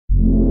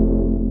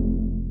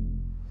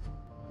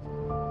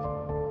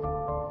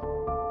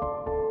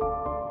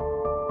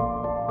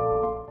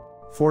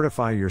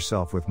Fortify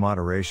yourself with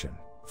moderation,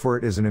 for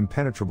it is an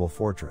impenetrable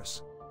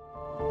fortress.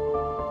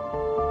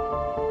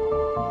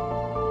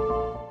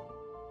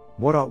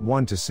 What ought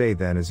one to say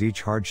then as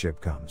each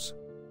hardship comes?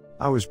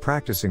 I was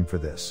practicing for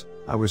this,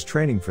 I was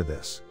training for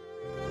this.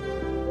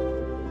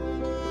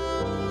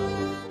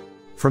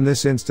 From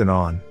this instant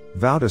on,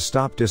 vow to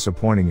stop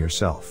disappointing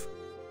yourself.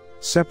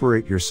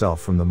 Separate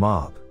yourself from the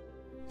mob.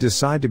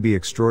 Decide to be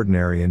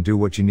extraordinary and do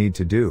what you need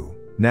to do,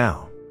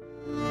 now.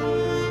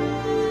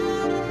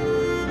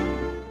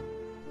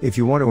 If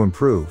you want to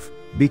improve,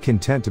 be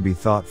content to be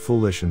thought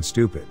foolish and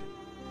stupid.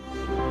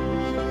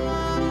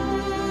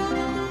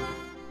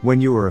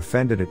 When you are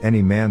offended at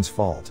any man's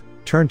fault,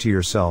 turn to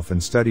yourself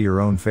and study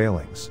your own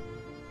failings.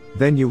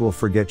 Then you will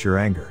forget your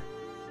anger.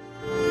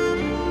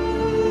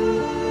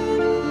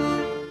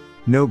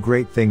 No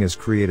great thing is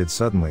created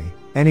suddenly,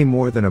 any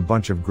more than a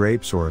bunch of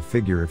grapes or a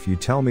figure. If you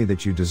tell me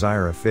that you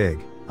desire a fig,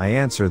 I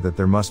answer that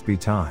there must be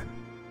time.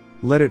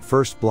 Let it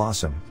first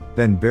blossom,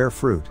 then bear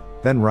fruit,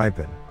 then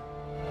ripen.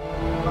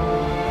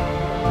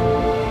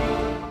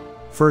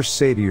 First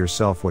say to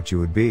yourself what you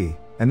would be,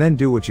 and then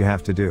do what you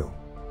have to do.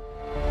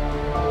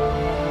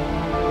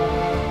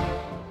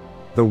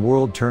 The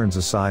world turns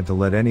aside to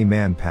let any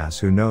man pass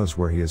who knows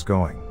where he is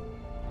going.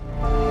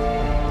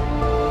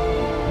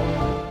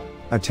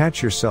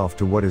 Attach yourself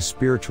to what is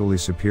spiritually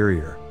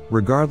superior,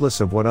 regardless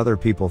of what other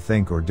people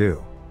think or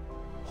do.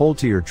 Hold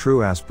to your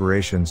true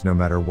aspirations no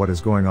matter what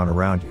is going on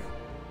around you.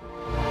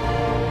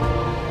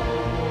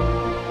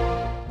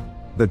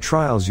 The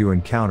trials you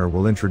encounter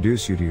will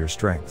introduce you to your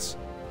strengths.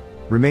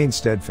 Remain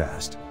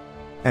steadfast.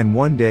 And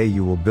one day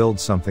you will build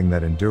something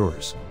that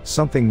endures,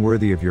 something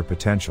worthy of your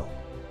potential.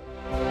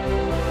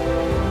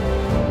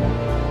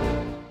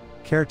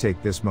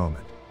 Caretake this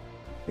moment.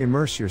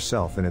 Immerse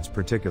yourself in its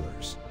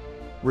particulars.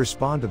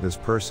 Respond to this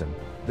person,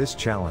 this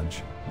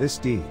challenge, this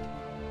deed.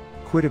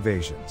 Quit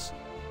evasions.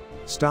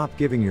 Stop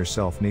giving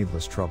yourself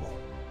needless trouble.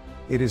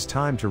 It is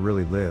time to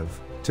really live,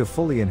 to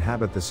fully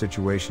inhabit the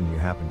situation you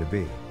happen to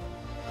be.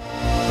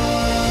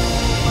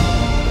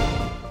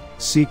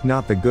 Seek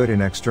not the good in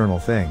external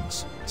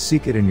things,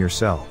 seek it in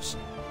yourselves.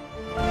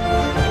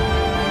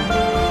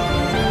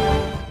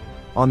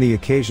 On the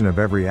occasion of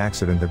every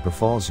accident that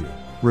befalls you,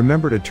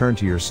 remember to turn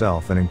to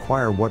yourself and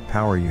inquire what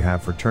power you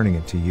have for turning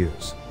it to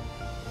use.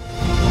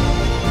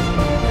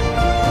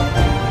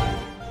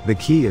 The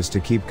key is to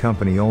keep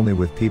company only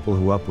with people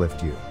who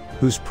uplift you,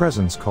 whose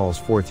presence calls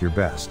forth your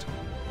best.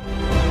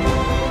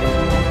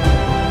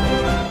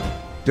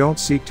 Don't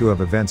seek to have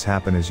events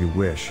happen as you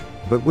wish,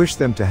 but wish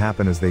them to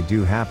happen as they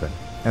do happen,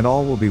 and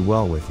all will be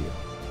well with you.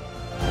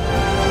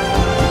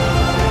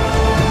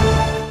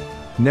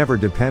 Never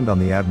depend on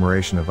the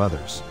admiration of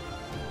others.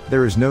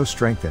 There is no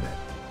strength in it.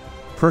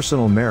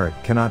 Personal merit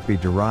cannot be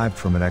derived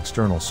from an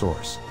external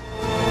source.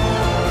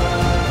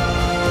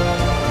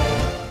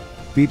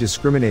 Be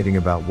discriminating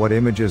about what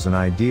images and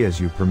ideas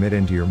you permit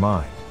into your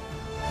mind.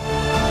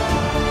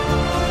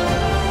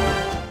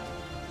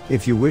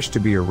 If you wish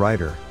to be a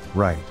writer,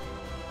 write.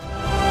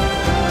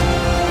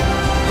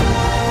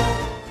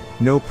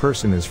 No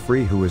person is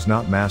free who is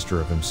not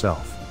master of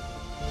himself.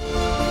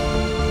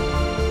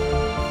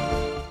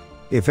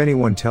 If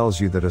anyone tells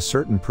you that a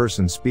certain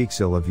person speaks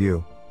ill of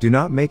you, do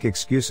not make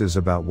excuses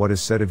about what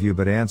is said of you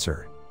but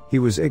answer, he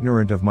was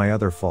ignorant of my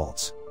other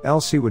faults,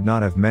 else he would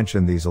not have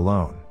mentioned these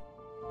alone.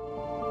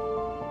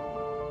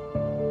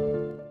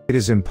 It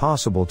is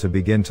impossible to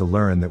begin to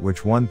learn that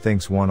which one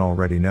thinks one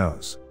already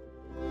knows.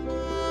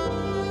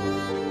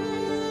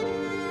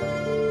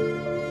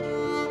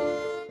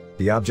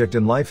 The object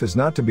in life is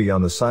not to be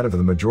on the side of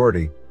the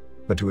majority,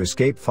 but to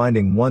escape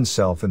finding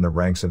oneself in the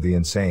ranks of the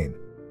insane.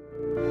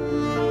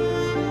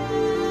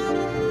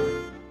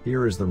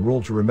 Here is the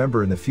rule to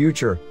remember in the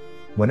future: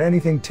 when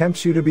anything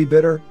tempts you to be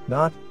bitter,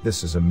 not,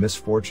 "This is a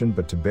misfortune,"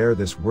 but to bear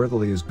this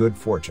worthily is good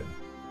fortune.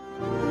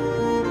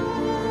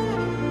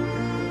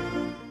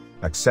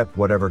 Accept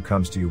whatever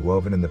comes to you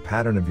woven in the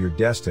pattern of your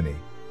destiny,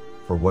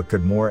 for what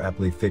could more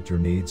aptly fit your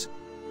needs?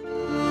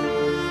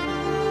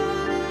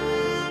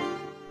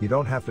 You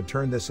don't have to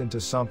turn this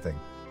into something.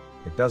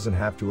 It doesn't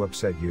have to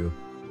upset you.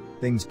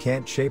 Things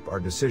can't shape our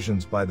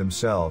decisions by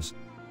themselves.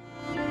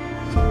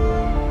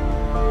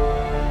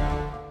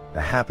 The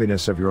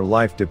happiness of your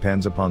life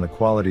depends upon the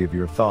quality of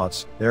your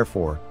thoughts,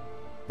 therefore,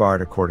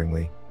 guard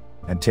accordingly,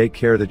 and take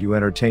care that you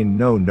entertain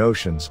no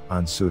notions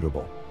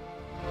unsuitable.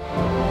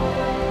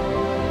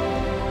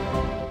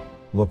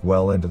 Look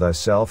well into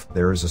thyself,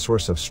 there is a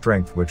source of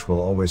strength which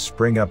will always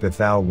spring up if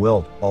thou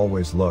wilt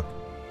always look.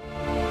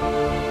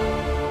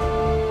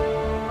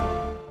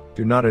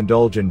 Do not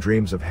indulge in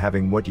dreams of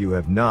having what you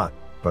have not,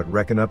 but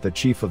reckon up the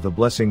chief of the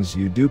blessings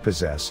you do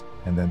possess,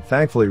 and then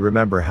thankfully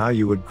remember how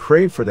you would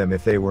crave for them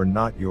if they were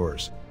not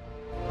yours.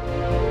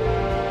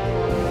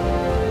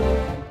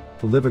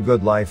 To live a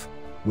good life,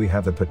 we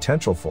have the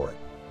potential for it,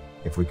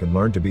 if we can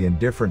learn to be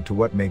indifferent to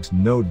what makes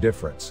no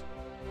difference.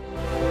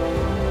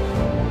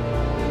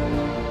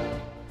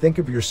 Think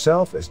of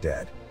yourself as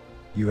dead.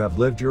 You have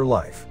lived your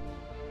life.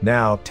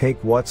 Now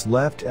take what's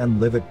left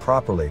and live it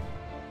properly.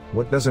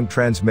 What doesn't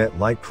transmit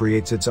light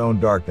creates its own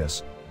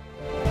darkness.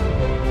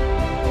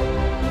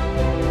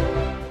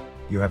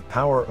 You have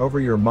power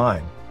over your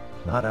mind,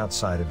 not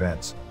outside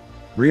events.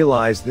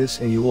 Realize this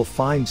and you will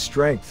find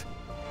strength.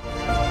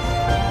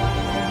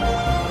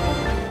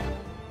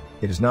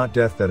 It is not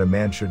death that a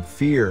man should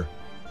fear,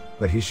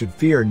 but he should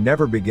fear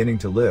never beginning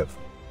to live.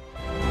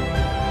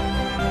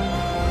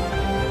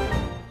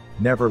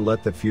 Never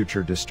let the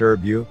future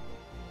disturb you.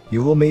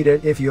 You will meet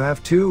it, if you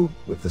have to,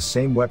 with the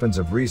same weapons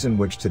of reason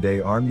which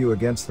today arm you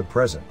against the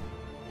present.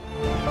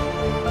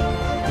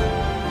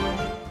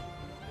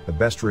 The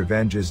best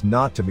revenge is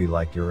not to be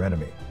like your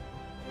enemy.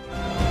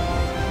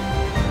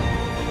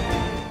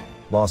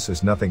 Loss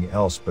is nothing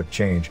else but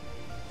change,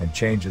 and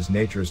change is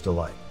nature's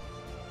delight.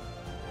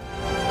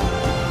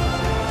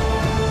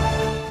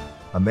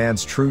 A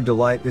man's true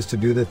delight is to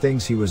do the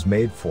things he was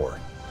made for.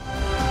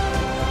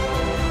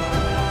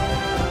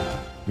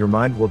 Your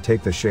mind will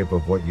take the shape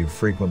of what you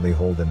frequently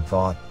hold in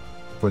thought,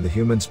 for the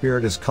human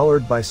spirit is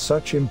colored by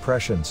such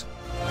impressions.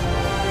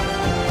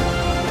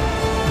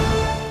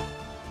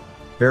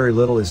 Very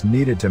little is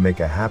needed to make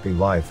a happy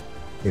life.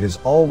 It is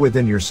all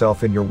within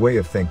yourself in your way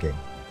of thinking.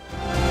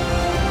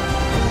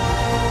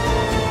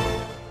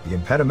 The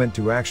impediment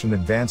to action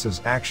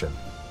advances action.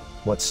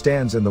 What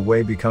stands in the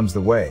way becomes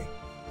the way.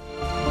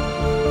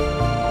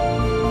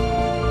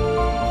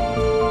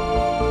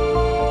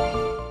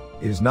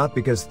 It is not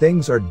because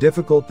things are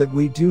difficult that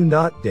we do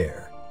not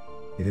dare.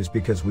 It is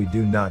because we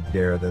do not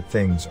dare that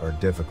things are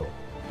difficult.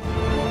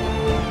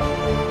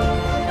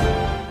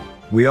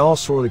 We all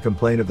sorely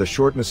complain of the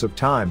shortness of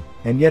time,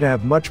 and yet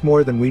have much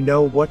more than we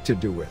know what to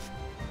do with.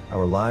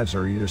 Our lives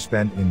are either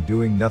spent in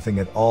doing nothing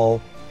at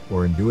all,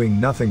 or in doing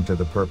nothing to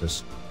the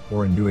purpose,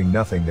 or in doing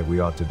nothing that we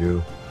ought to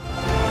do.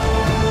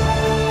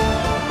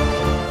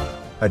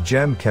 A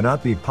gem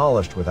cannot be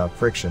polished without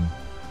friction,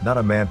 not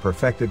a man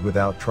perfected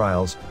without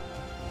trials.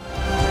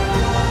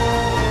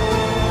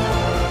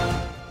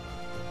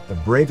 The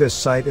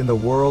bravest sight in the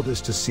world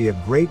is to see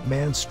a great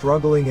man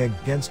struggling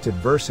against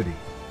adversity.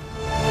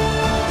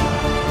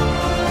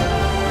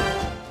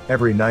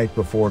 Every night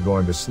before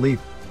going to sleep,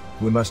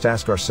 we must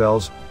ask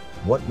ourselves,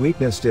 what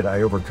weakness did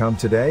I overcome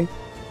today?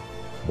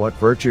 What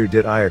virtue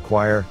did I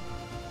acquire?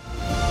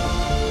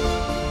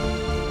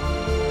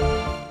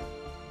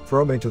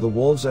 Throw me to the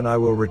wolves and I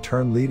will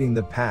return leading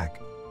the pack.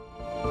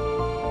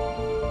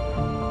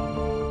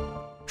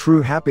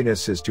 True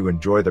happiness is to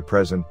enjoy the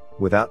present,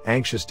 without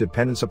anxious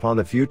dependence upon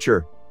the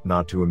future,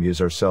 not to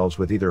amuse ourselves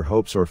with either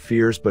hopes or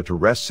fears, but to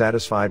rest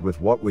satisfied with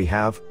what we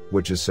have,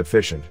 which is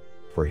sufficient,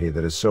 for he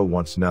that is so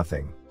wants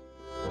nothing.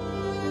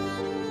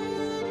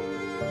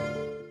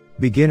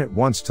 Begin at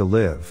once to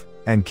live,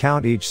 and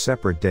count each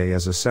separate day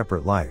as a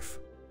separate life.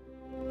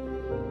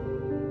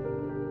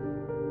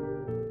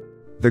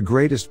 The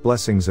greatest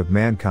blessings of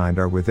mankind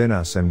are within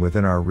us and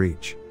within our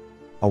reach.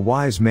 A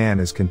wise man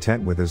is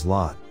content with his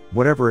lot,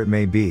 whatever it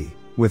may be,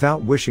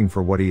 without wishing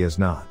for what he has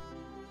not.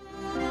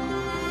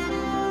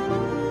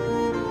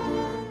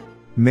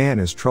 Man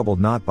is troubled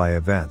not by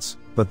events,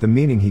 but the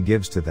meaning he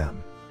gives to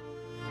them.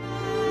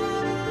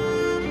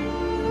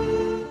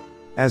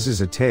 As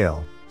is a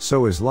tale,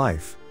 so is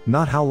life.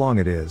 Not how long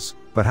it is,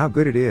 but how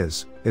good it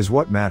is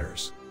what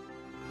matters.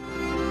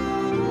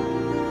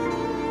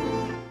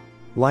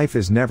 Life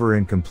is never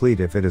incomplete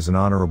if it is an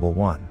honorable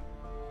one.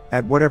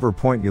 At whatever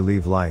point you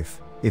leave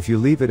life, if you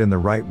leave it in the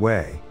right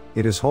way,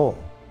 it is whole.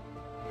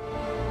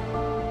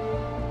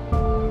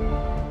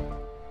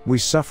 We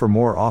suffer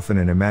more often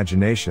in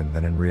imagination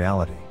than in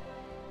reality.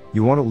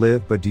 You want to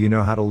live, but do you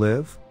know how to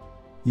live?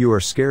 You are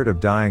scared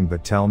of dying,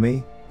 but tell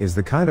me, is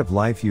the kind of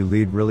life you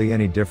lead really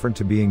any different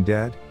to being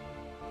dead?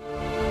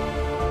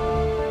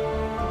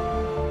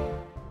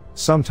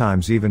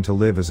 Sometimes even to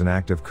live is an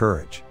act of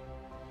courage.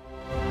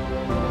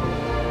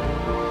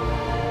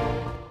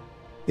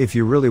 If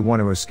you really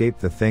want to escape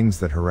the things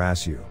that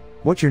harass you,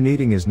 what you're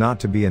needing is not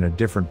to be in a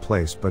different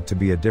place but to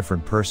be a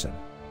different person.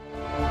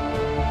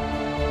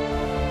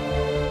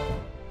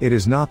 It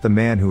is not the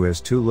man who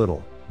has too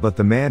little, but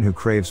the man who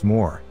craves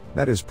more,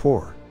 that is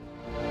poor.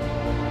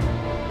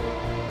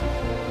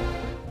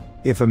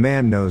 If a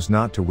man knows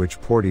not to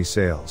which port he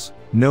sails,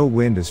 no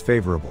wind is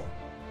favorable.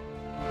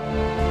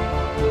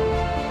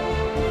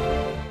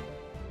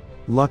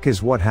 Luck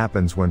is what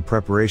happens when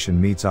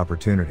preparation meets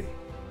opportunity.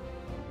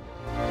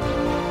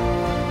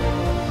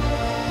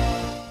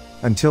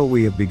 Until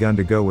we have begun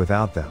to go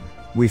without them,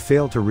 we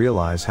fail to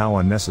realize how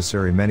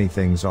unnecessary many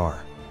things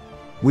are.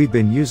 We've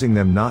been using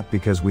them not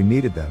because we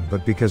needed them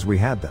but because we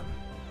had them.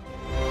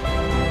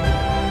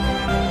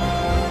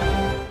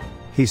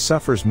 He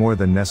suffers more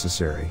than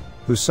necessary,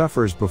 who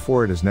suffers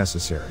before it is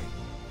necessary.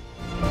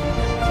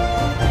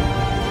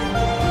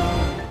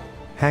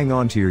 Hang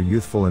on to your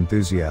youthful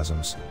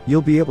enthusiasms,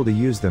 you'll be able to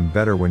use them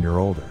better when you're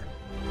older.